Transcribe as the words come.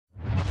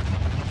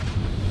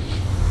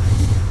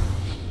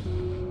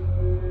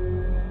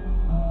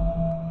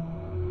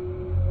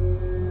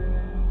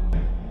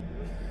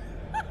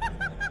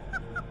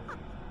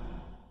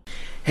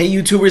Hey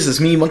YouTubers,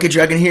 it's me, Monkey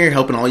Dragon here,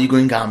 helping all you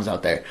green goblins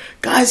out there.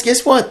 Guys,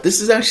 guess what? This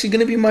is actually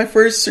going to be my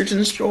first Search and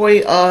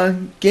Destroy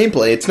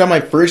gameplay. It's not my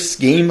first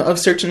game of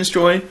Search and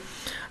Destroy.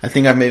 I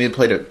think I've maybe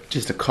played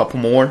just a couple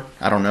more.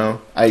 I don't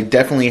know. I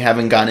definitely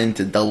haven't gotten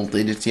into double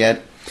digits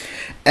yet.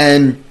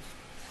 And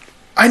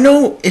I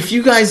know if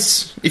you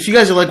guys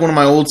are like one of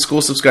my old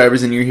school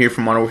subscribers and you're here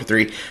from Modern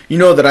Warfare 3, you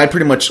know that I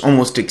pretty much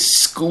almost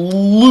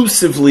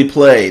exclusively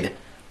played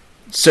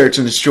Search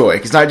and Destroy,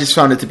 because I just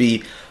found it to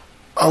be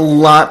a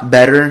lot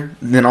better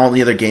than all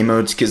the other game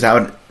modes, because I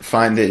would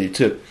find that it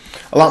took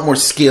a lot more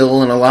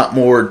skill and a lot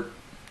more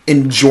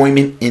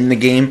enjoyment in the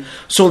game,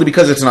 solely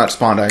because it's not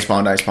spawn die,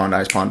 spawn die, spawn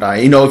die, spawn die.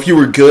 You know, if you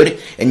were good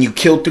and you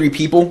killed 3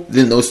 people,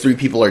 then those 3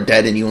 people are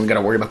dead and you only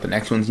gotta worry about the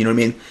next ones, you know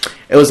what I mean?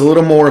 It was a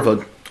little more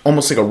of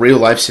almost like a real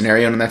life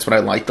scenario, and that's what I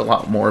liked a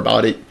lot more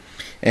about it.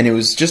 And it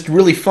was just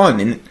really fun,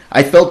 and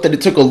I felt that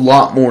it took a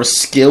lot more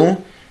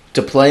skill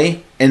to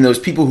play, and those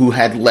people who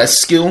had less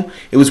skill,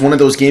 it was one of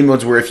those game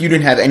modes where if you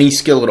didn't have any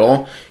skill at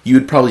all, you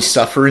would probably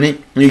suffer in it.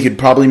 You could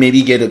probably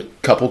maybe get a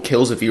couple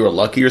kills if you were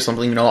lucky or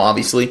something, you know,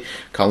 obviously.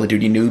 Call of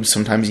Duty noobs,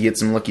 sometimes you get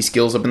some lucky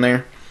skills up in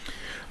there,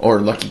 or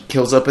lucky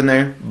kills up in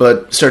there.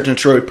 But Search and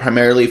Destroy,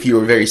 primarily if you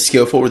were very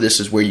skillful, this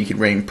is where you could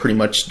reign pretty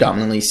much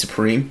dominantly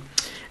supreme.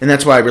 And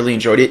that's why I really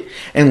enjoyed it.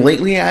 And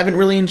lately I haven't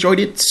really enjoyed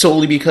it,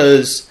 solely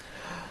because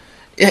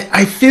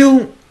I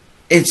feel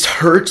it's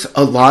hurt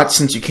a lot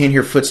since you can't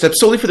hear footsteps,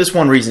 solely for this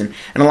one reason.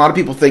 And a lot of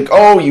people think,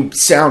 oh, you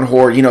sound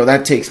whore, you know,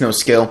 that takes no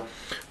skill.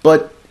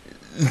 But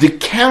the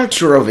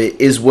counter of it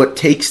is what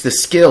takes the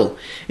skill.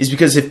 Is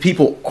because if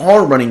people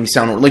are running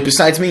sound whore, like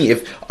besides me,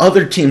 if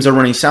other teams are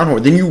running sound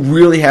whore, then you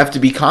really have to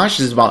be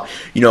cautious about,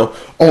 you know,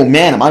 oh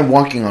man, am I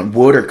walking on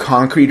wood or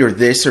concrete or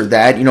this or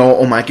that? You know,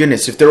 oh my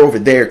goodness, if they're over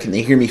there, can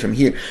they hear me from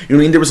here? You know what I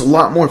mean? There was a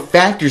lot more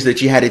factors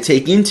that you had to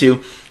take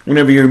into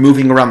whenever you're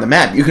moving around the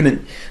map. You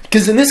couldn't,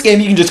 because in this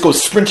game you can just go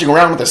sprinting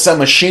around with a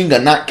submachine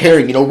gun, not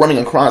caring, you know, running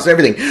across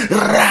everything,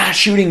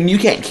 shooting, and you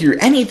can't hear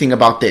anything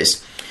about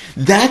this.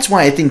 That's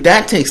why I think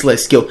that takes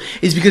less skill,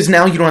 is because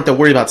now you don't have to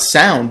worry about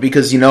sound,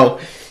 because, you know,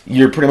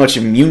 you're pretty much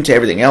immune to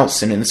everything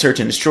else, and in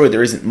Search and Destroy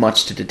there isn't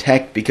much to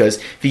detect, because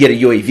if you get a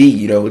UAV,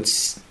 you know,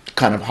 it's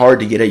kind of hard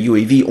to get a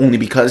UAV only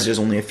because there's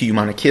only a few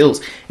amount of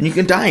kills, and you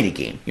can die in a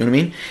game, you know what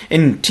I mean?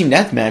 In Team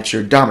Deathmatch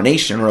or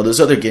Domination or those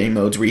other game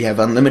modes where you have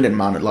unlimited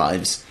amount of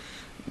lives,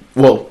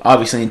 well,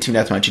 obviously in Team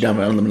Deathmatch you don't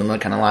have unlimited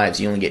kind of lives,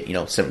 you only get, you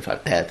know,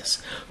 75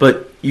 deaths,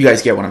 but you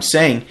guys get what I'm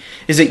saying,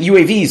 is that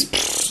UAVs,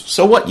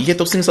 so what, you get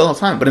those things all the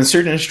time, but in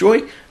Search and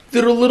Destroy,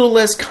 they're a little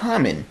less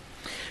common,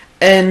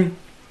 and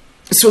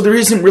so there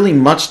isn't really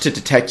much to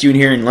detect you in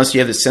here unless you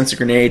have the sensor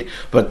grenade,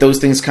 but those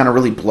things kind of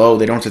really blow,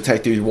 they don't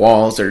detect through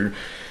walls or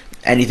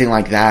anything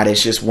like that.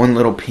 It's just one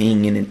little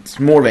ping, and it's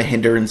more of a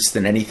hindrance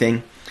than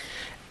anything.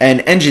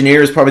 And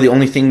Engineer is probably the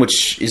only thing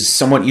which is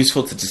somewhat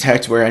useful to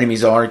detect where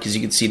enemies are, because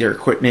you can see their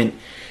equipment.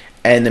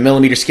 And the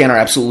millimeter scanner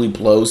absolutely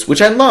blows,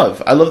 which I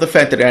love. I love the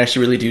fact that it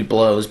actually really do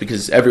blows,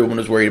 because everyone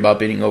was worried about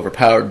being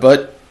overpowered,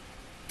 but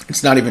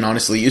it's not even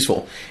honestly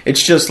useful.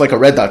 It's just like a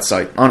red dot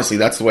sight. Honestly,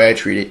 that's the way I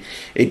treat it.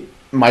 It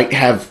might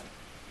have,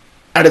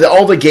 out of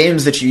all the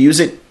games that you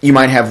use it, you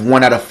might have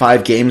 1 out of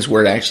 5 games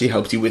where it actually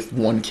helps you with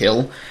 1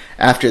 kill.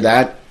 After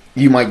that,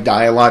 you might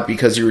die a lot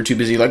because you were too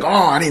busy, like, oh,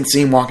 I didn't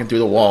see him walking through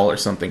the wall or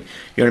something.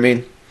 You know what I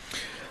mean?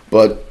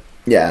 But,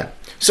 yeah.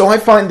 So I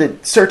find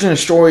that Search and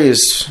Destroy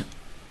is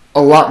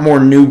a lot more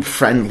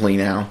noob-friendly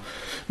now,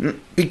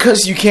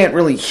 because you can't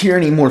really hear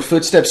any more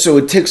footsteps, so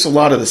it takes a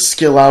lot of the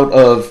skill out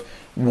of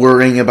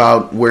worrying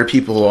about where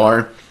people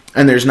are,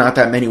 and there's not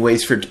that many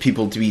ways for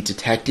people to be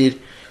detected.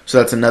 So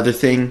that's another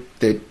thing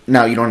that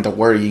now you don't have to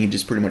worry. You can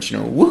just pretty much, you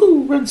know,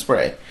 woohoo, run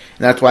spray. And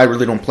that's why I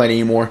really don't play it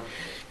anymore.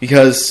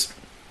 Because,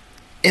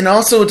 and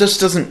also it just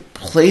doesn't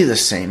play the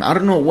same. I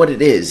don't know what it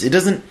is.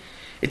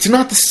 It's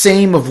not the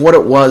same of what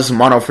it was in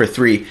Modern Warfare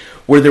 3,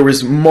 where there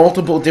was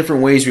multiple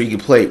different ways where you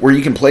could play it. Where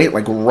you can play it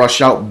like rush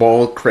out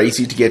ball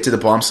crazy to get to the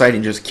bomb site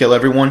and just kill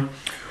everyone.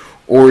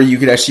 Or you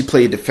could actually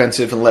play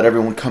defensive and let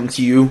everyone come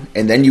to you,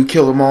 and then you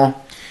kill them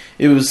all.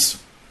 It was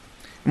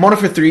Modern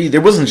Warfare 3, there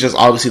wasn't just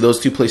obviously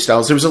those 2 play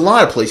styles. There was a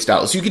lot of play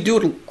styles. You could do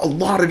it a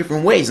lot of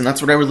different ways, and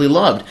that's what I really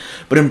loved.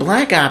 But in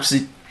Black Ops,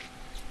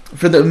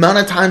 for the amount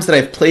of times that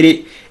I've played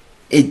it,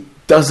 it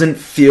doesn't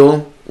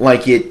feel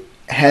like it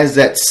has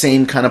that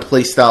same kind of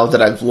play style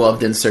that I've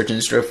loved in Search and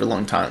Destroy for a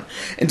long time.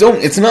 And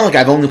it's not like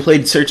I've only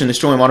played Search and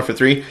Destroy in Modern Warfare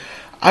 3.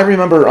 I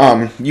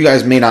remember, you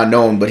guys may not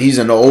know him, but he's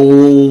an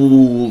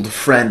old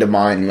friend of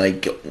mine.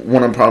 Like,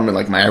 one of probably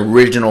like my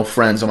original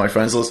friends on my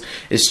friends list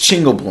is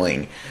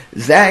Chingobling.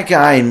 That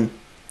guy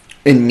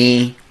and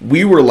me,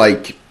 we were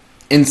like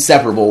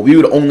inseparable. We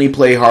would only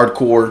play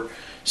hardcore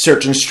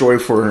Search and Destroy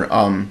for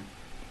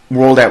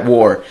World at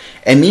War,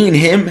 and me and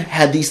him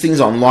had these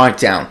things on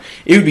lockdown.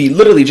 It would be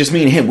literally just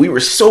me and him. We were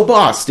so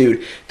boss,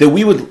 dude, that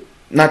we would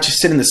not just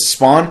sit in the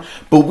spawn,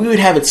 but we would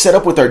have it set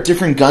up with our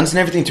different guns and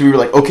everything, so we were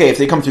like, okay, if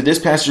they come through this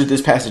passage,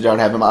 I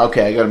would have him.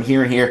 Okay, I got him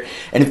here and here.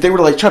 And if they were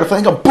like trying to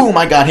flank him, boom,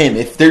 I got him.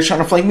 If they're trying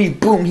to flank me,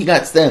 boom, he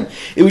got them.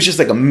 It was just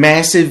like a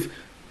massive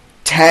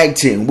tag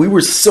team. We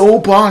were so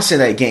boss in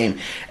that game,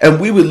 and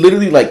we would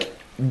literally like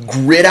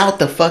grid out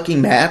the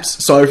fucking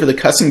maps. Sorry for the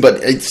cussing,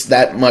 but it's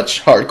that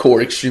much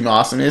hardcore extreme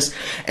awesomeness.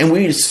 And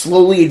we just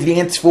slowly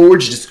advance forward.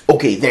 Just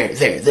okay, there.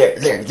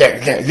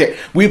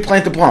 We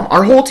plant the bomb.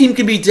 Our whole team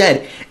could be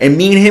dead, and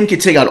me and him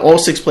could take out all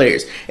 6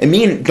 players. And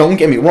me and don't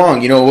get me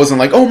wrong, you know, it wasn't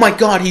like, oh my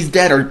god, he's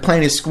dead. Our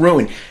plan is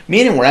screwing.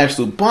 Me and him were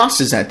absolute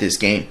bosses at this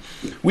game.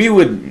 We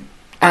would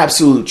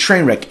absolute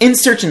train wreck in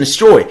Search and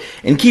Destroy.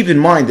 And keep in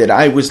mind that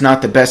I was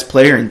not the best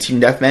player in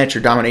Team Deathmatch or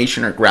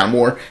Domination or Ground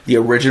War, the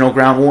original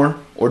Ground War.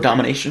 Or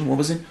Domination, what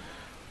was it?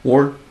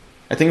 War?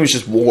 I think it was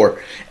just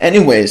War.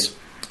 Anyways,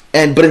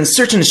 but in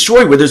Search and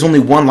Destroy, where there's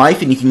only one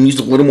life and you can use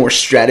a little more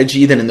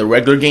strategy than in the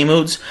regular game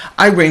modes,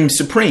 I reigned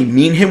supreme.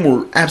 Me and him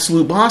were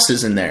absolute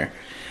bosses in there.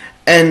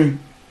 And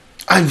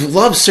I've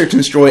loved Search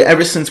and Destroy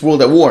ever since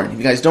World at War. And if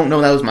you guys don't know,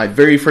 that was my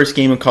very first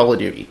game of Call of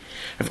Duty.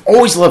 I've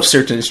always loved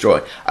Search and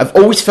Destroy. I've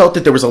always felt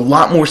that there was a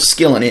lot more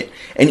skill in it.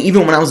 And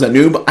even when I was a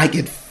noob, I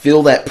could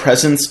feel that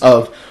presence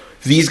of,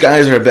 these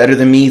guys are better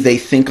than me, they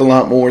think a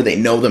lot more, they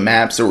know the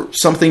maps, or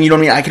something, you know what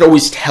I mean? I could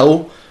always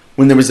tell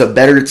when there was a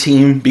better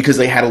team because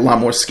they had a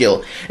lot more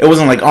skill. It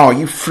wasn't like, oh,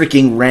 you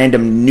freaking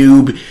random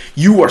noob,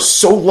 you are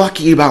so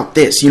lucky about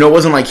this. You know, it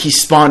wasn't like he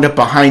spawned up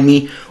behind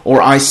me,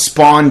 or I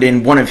spawned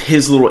in one of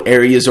his little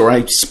areas, or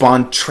I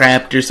spawned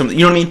trapped or something.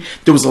 You know what I mean?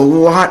 There was a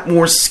lot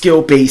more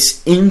skill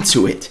base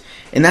into it.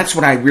 And that's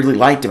what I really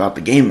liked about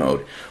the game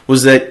mode,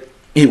 was that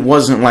it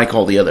wasn't like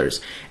all the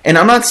others. And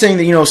I'm not saying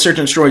that, you know, Search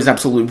and Destroy is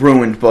absolutely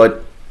ruined,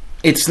 but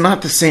it's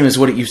not the same as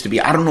what it used to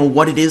be. I don't know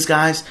what it is,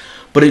 guys,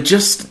 but it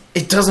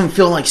doesn't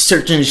feel like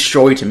Search and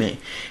Destroy to me.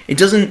 It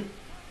doesn't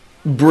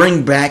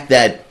bring back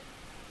that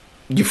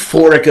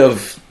euphoric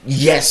of,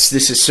 yes,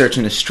 this is Search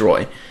and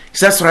Destroy.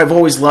 Because that's what I've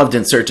always loved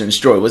in Search and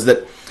Destroy, was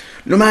that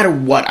no matter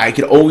what, I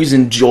could always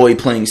enjoy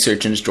playing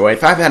Search and Destroy.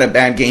 If I've had a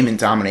bad game in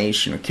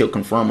Domination or Kill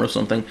Confirm or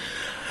something,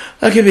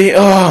 I could be,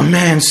 oh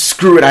man,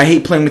 screw it, I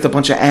hate playing with a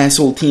bunch of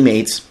asshole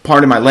teammates.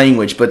 Pardon my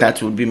language, but that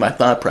would be my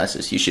thought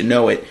process. You should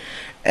know it.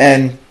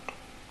 And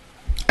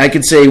I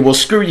could say, well,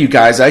 screw you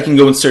guys, I can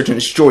go and Search and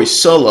Destroy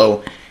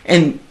solo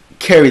and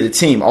carry the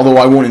team. Although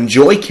I won't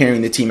enjoy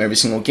carrying the team every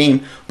single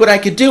game, but I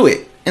could do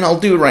it, and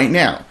I'll do it right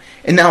now.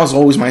 And that was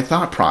always my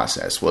thought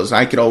process, was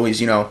I could always,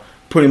 you know,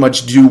 pretty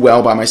much do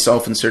well by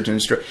myself in Search and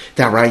Destroy.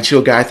 That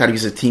Raichu guy, I thought he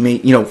was a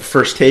teammate, you know,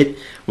 first hit.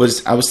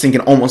 I was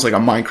thinking almost like a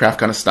Minecraft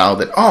kind of style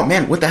that, oh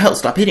man, what the hell,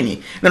 stop hitting me.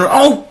 And then,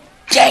 oh,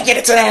 dang it,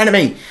 it's an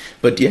enemy.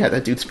 But yeah,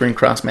 that dude's spraying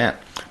cross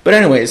map. But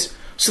anyways,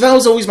 so that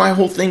was always my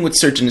whole thing with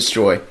Search and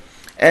Destroy.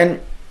 And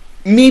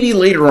maybe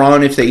later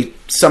on, if they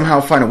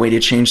somehow find a way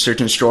to change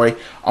Search and Destroy,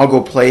 I'll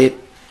go play it.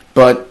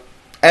 But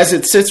as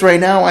it sits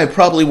right now, I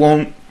probably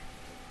won't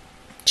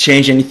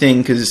change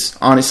anything, because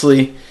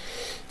honestly,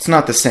 it's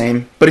not the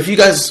same. But if you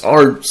guys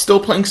are still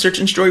playing Search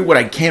and Destroy, what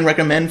I can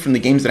recommend from the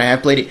games that I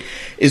have played it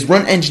is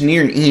run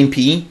Engineer and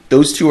EMP.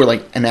 Those two are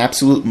like an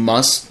absolute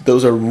must.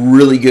 Those are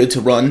really good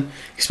to run,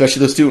 especially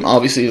those two, and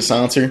obviously the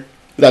silencer.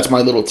 That's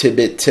my little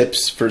tidbit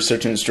tips for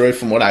Search and Destroy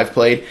from what I've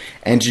played.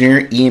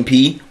 Engineer,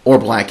 EMP, or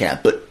Black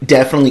Hat, but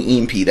definitely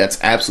EMP.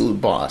 That's absolute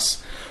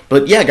boss.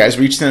 But yeah, guys,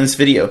 reached the end of this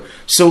video.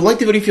 So like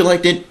the video if you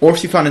liked it, or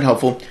if you found it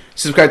helpful.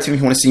 Subscribe to me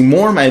if you want to see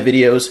more of my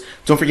videos.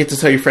 Don't forget to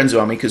tell your friends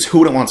about me, because who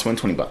wouldn't want to win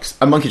 20 bucks?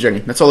 I'm Monkey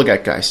Dragon. That's all I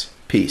got, guys.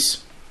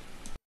 Peace.